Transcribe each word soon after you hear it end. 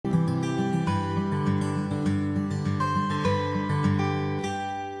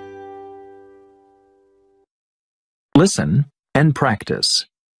Listen and practice.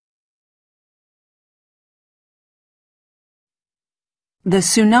 The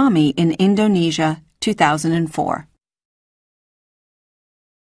tsunami in Indonesia, 2004.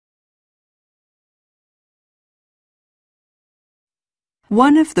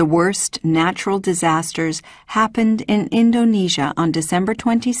 One of the worst natural disasters happened in Indonesia on December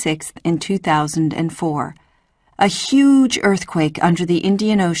 26th in 2004. A huge earthquake under the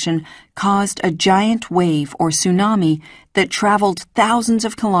Indian Ocean caused a giant wave or tsunami that traveled thousands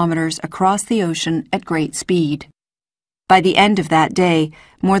of kilometers across the ocean at great speed. By the end of that day,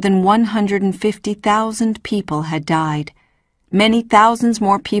 more than 150,000 people had died. Many thousands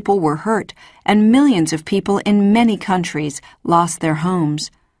more people were hurt, and millions of people in many countries lost their homes.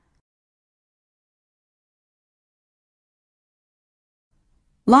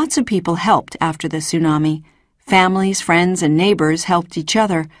 Lots of people helped after the tsunami. Families, friends, and neighbors helped each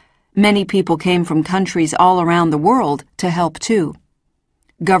other. Many people came from countries all around the world to help too.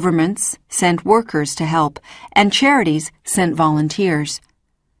 Governments sent workers to help, and charities sent volunteers.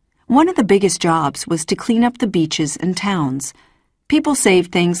 One of the biggest jobs was to clean up the beaches and towns. People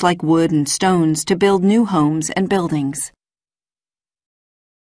saved things like wood and stones to build new homes and buildings.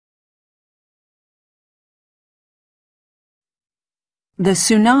 The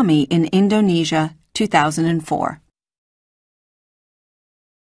tsunami in Indonesia, 2004.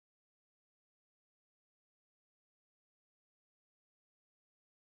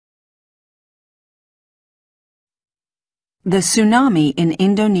 The tsunami in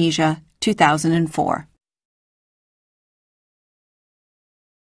Indonesia, 2004.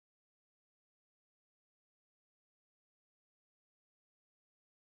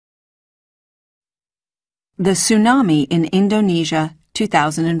 The tsunami in Indonesia,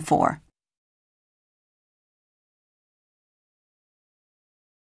 2004.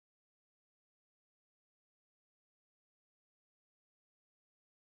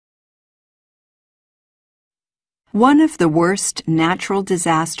 One of the worst natural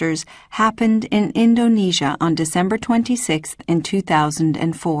disasters happened in Indonesia on December 26th in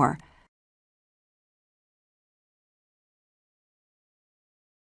 2004.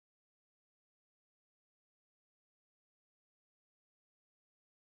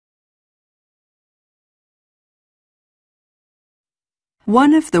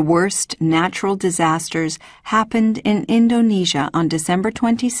 One of the worst natural disasters happened in Indonesia on December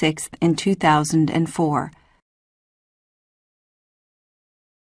 26th in 2004.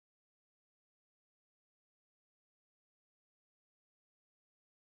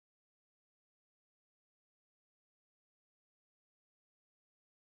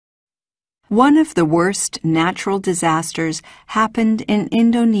 One of the worst natural disasters happened in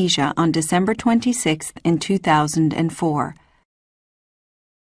Indonesia on December 26th in 2004.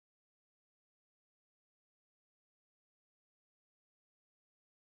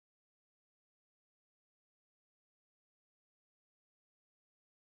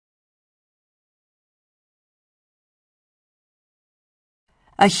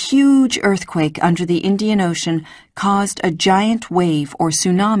 A huge earthquake under the Indian Ocean caused a giant wave or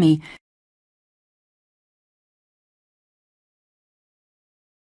tsunami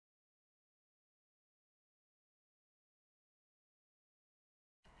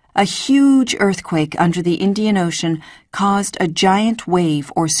A huge earthquake under the Indian Ocean caused a giant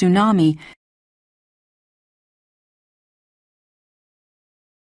wave or tsunami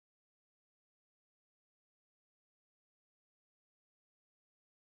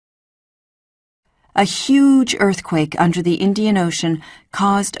A huge earthquake under the Indian Ocean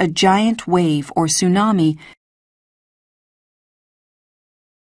caused a giant wave or tsunami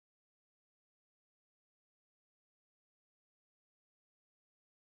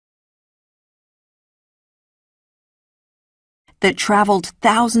that traveled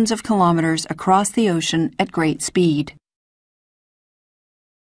thousands of kilometers across the ocean at great speed.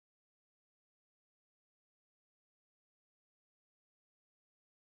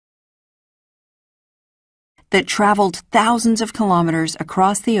 That traveled thousands of kilometers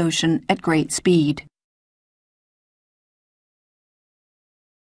across the ocean at great speed.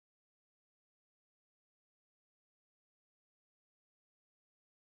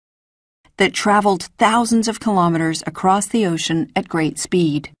 That traveled thousands of kilometers across the ocean at great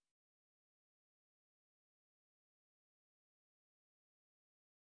speed.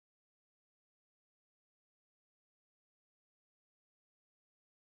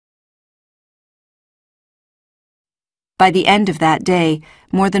 By the end of that day,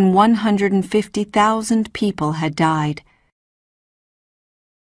 more than 150,000 people had died.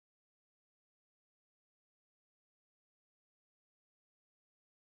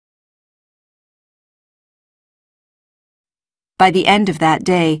 By the end of that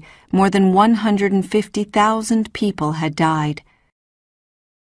day, more than 150,000 people had died.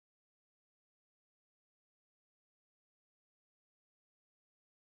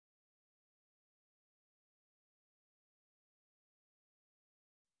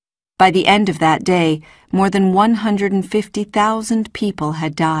 By the end of that day, more than 150,000 people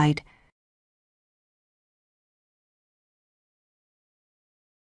had died.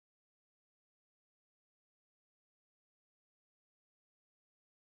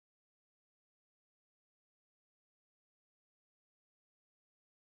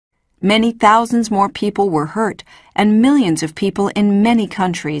 Many thousands more people were hurt, and millions of people in many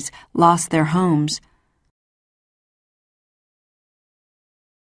countries lost their homes.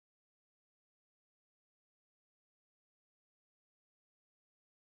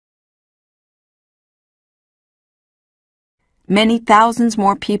 Many thousands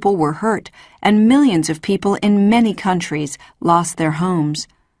more people were hurt, and millions of people in many countries lost their homes.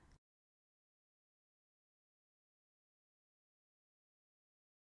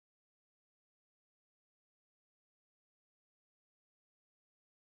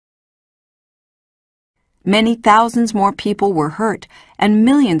 Many thousands more people were hurt, and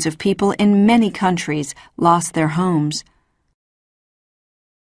millions of people in many countries lost their homes.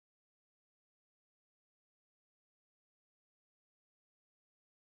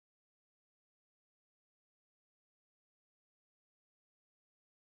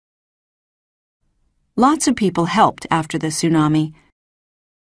 Lots of people helped after the tsunami.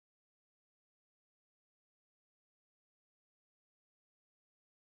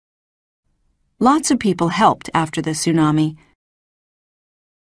 Lots of people helped after the tsunami.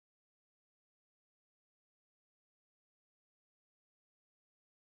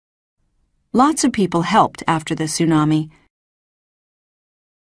 Lots of people helped after the tsunami.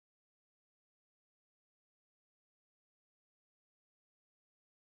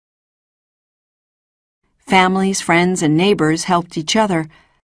 Families, friends, and neighbors helped each other.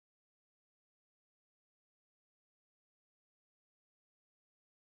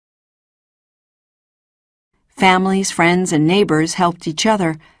 Families, friends, and neighbors helped each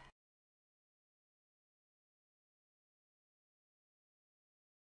other.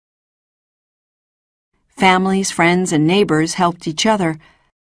 Families, friends, and neighbors helped each other.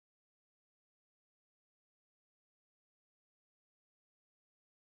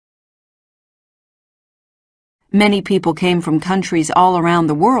 Many people came from countries all around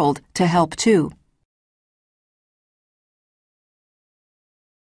the world to help too.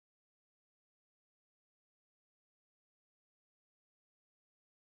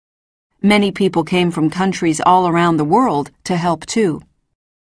 Many people came from countries all around the world to help too.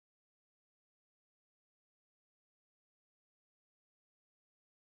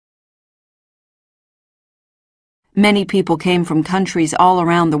 Many people came from countries all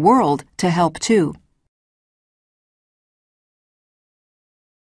around the world to help too.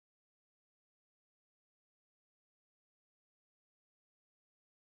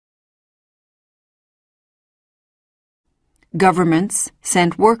 Governments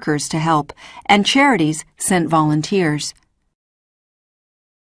sent workers to help, and charities sent volunteers.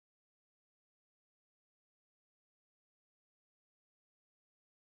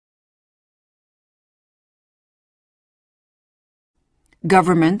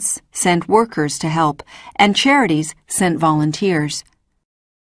 Governments sent workers to help, and charities sent volunteers.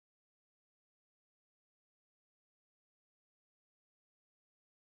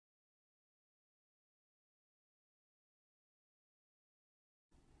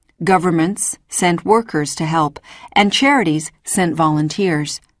 Governments sent workers to help, and charities sent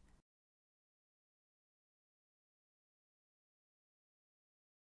volunteers.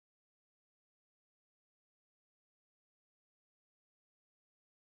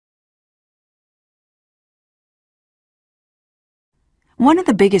 One of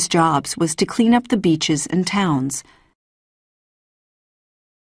the biggest jobs was to clean up the beaches and towns.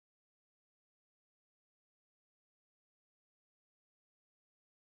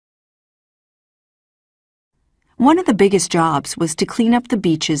 One of the biggest jobs was to clean up the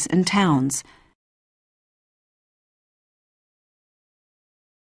beaches and towns.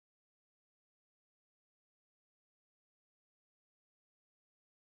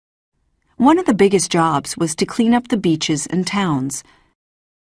 One of the biggest jobs was to clean up the beaches and towns.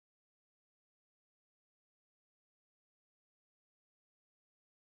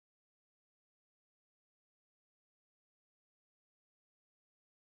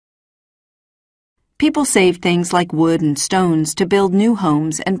 People saved things like wood and stones to build new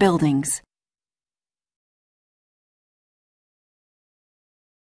homes and buildings.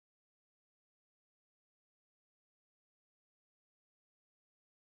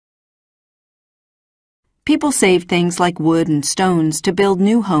 People saved things like wood and stones to build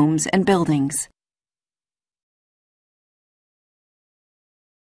new homes and buildings.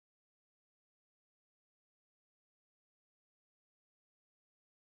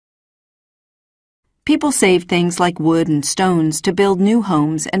 People saved things like wood and stones to build new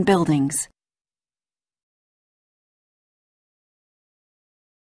homes and buildings.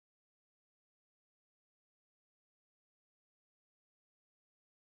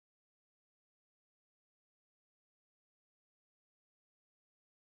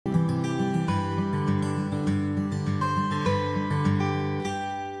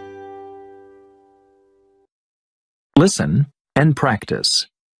 Listen and practice.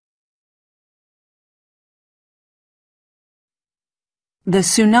 The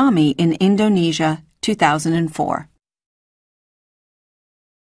Tsunami in Indonesia, 2004.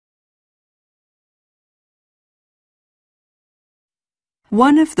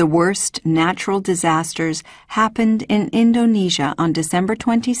 One of the worst natural disasters happened in Indonesia on December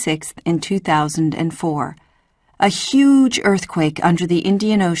 26th in 2004. A huge earthquake under the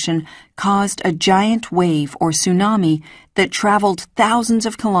Indian Ocean caused a giant wave or tsunami that traveled thousands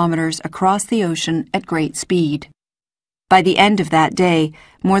of kilometers across the ocean at great speed. By the end of that day,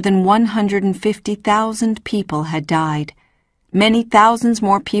 more than 150,000 people had died. Many thousands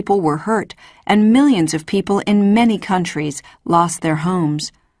more people were hurt, and millions of people in many countries lost their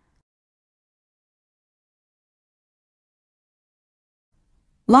homes.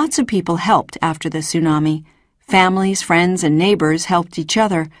 Lots of people helped after the tsunami. Families, friends, and neighbors helped each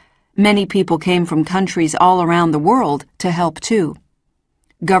other. Many people came from countries all around the world to help too.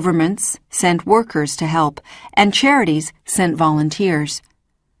 Governments sent workers to help, and charities sent volunteers.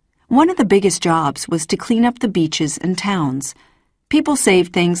 One of the biggest jobs was to clean up the beaches and towns. People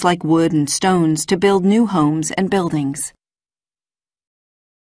saved things like wood and stones to build new homes and buildings.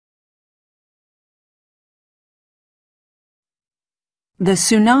 The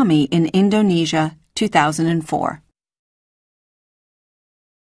Tsunami in Indonesia, 2004.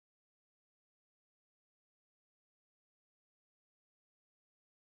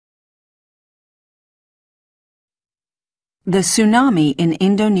 The Tsunami in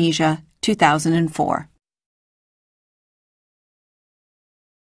Indonesia, 2004.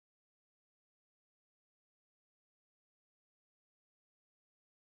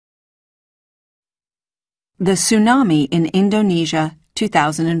 The Tsunami in Indonesia,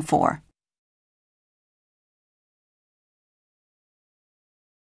 2004.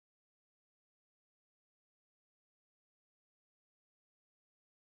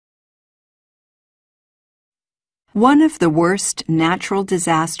 One of the worst natural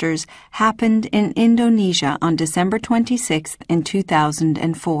disasters happened in Indonesia on December 26th in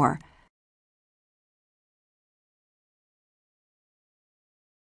 2004.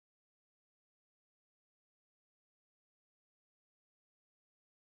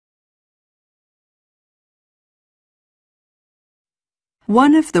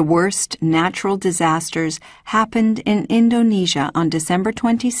 One of the worst natural disasters happened in Indonesia on December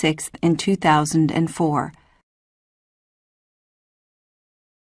 26th in 2004.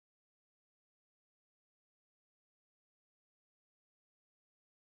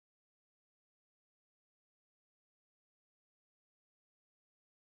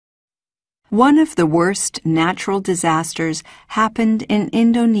 One of the worst natural disasters happened in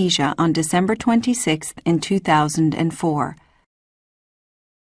Indonesia on December 26th in 2004.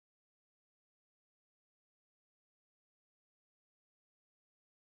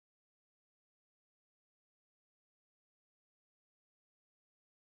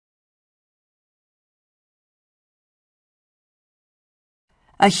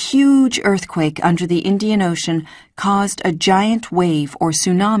 A huge earthquake under the Indian Ocean caused a giant wave or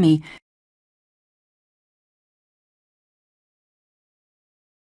tsunami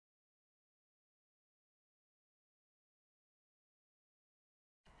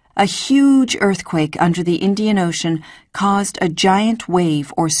A huge earthquake under the Indian Ocean caused a giant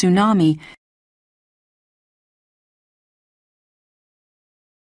wave or tsunami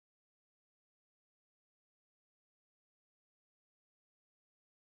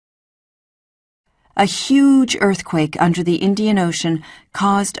A huge earthquake under the Indian Ocean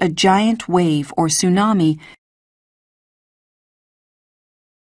caused a giant wave or tsunami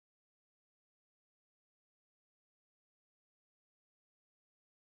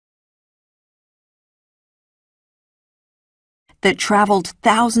that traveled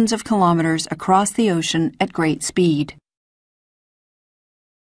thousands of kilometers across the ocean at great speed.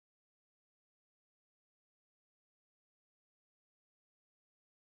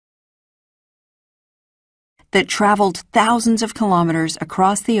 That traveled thousands of kilometers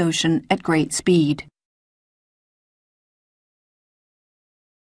across the ocean at great speed.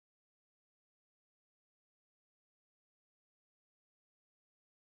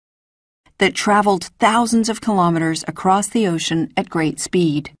 that traveled thousands of kilometers across the ocean at great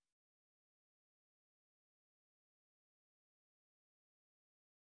speed.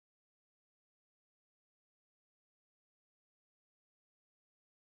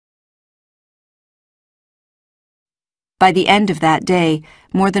 By the end of that day,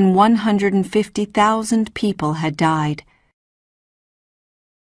 more than 150,000 people had died.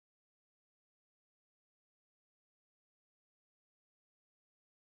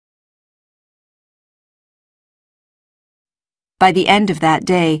 By the end of that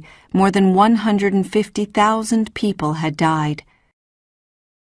day, more than 150,000 people had died.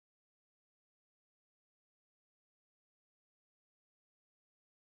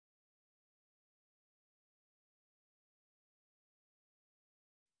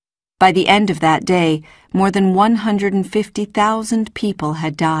 By the end of that day, more than 150,000 people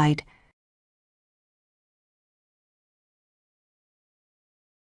had died.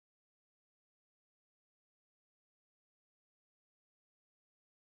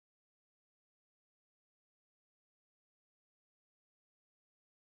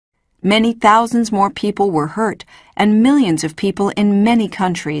 Many thousands more people were hurt, and millions of people in many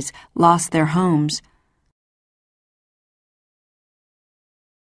countries lost their homes.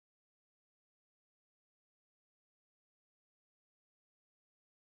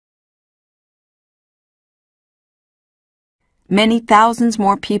 Many thousands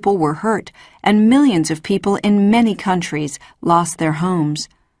more people were hurt, and millions of people in many countries lost their homes.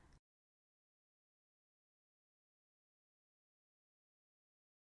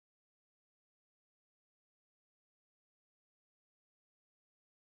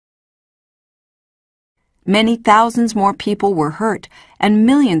 Many thousands more people were hurt, and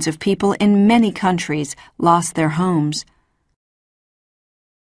millions of people in many countries lost their homes.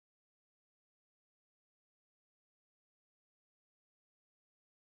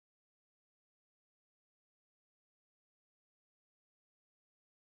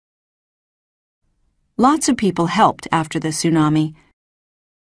 Lots of people helped after the tsunami.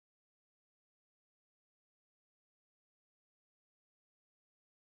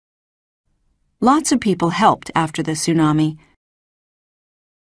 Lots of people helped after the tsunami.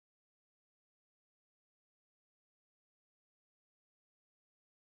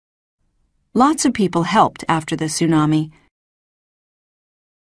 Lots of people helped after the tsunami.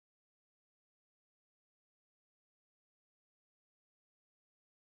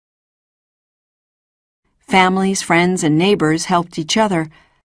 Families, friends, and neighbors helped each other.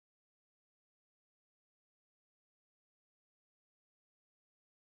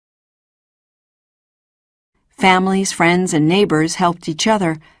 Families, friends, and neighbors helped each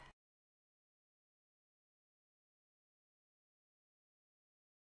other.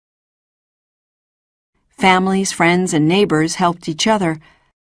 Families, friends, and neighbors helped each other.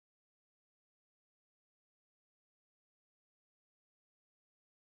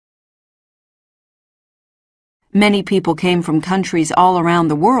 Many people came from countries all around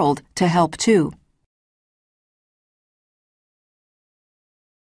the world to help too.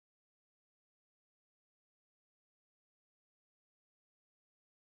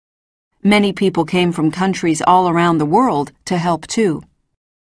 Many people came from countries all around the world to help too.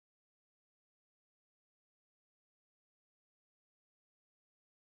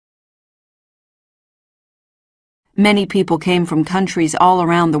 Many people came from countries all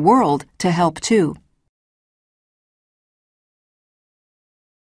around the world to help too.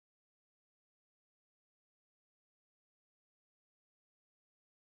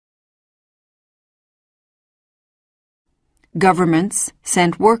 Governments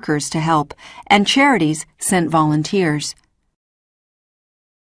sent workers to help, and charities sent volunteers.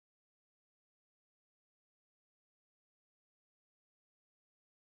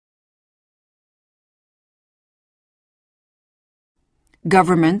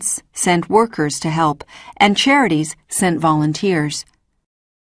 Governments sent workers to help, and charities sent volunteers.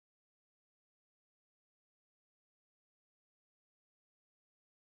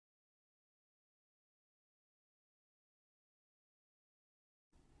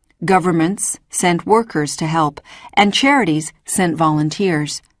 Governments sent workers to help, and charities sent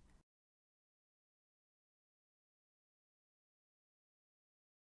volunteers.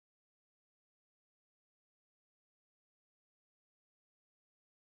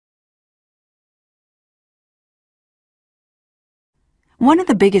 One of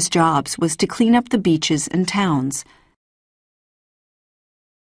the biggest jobs was to clean up the beaches and towns.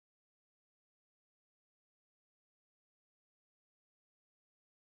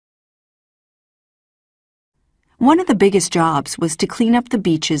 One of the biggest jobs was to clean up the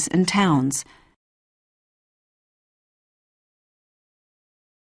beaches and towns.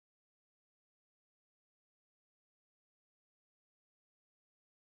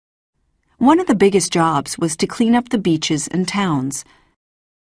 One of the biggest jobs was to clean up the beaches and towns.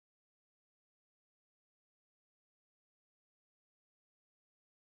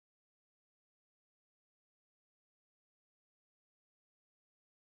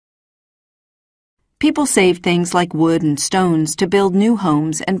 People saved things like wood and stones to build new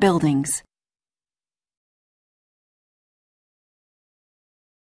homes and buildings.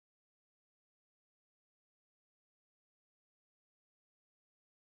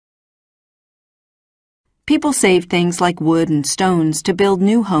 People saved things like wood and stones to build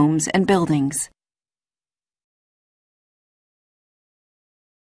new homes and buildings.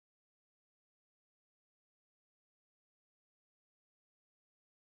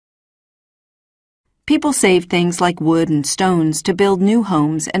 People saved things like wood and stones to build new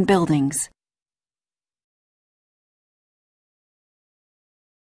homes and buildings.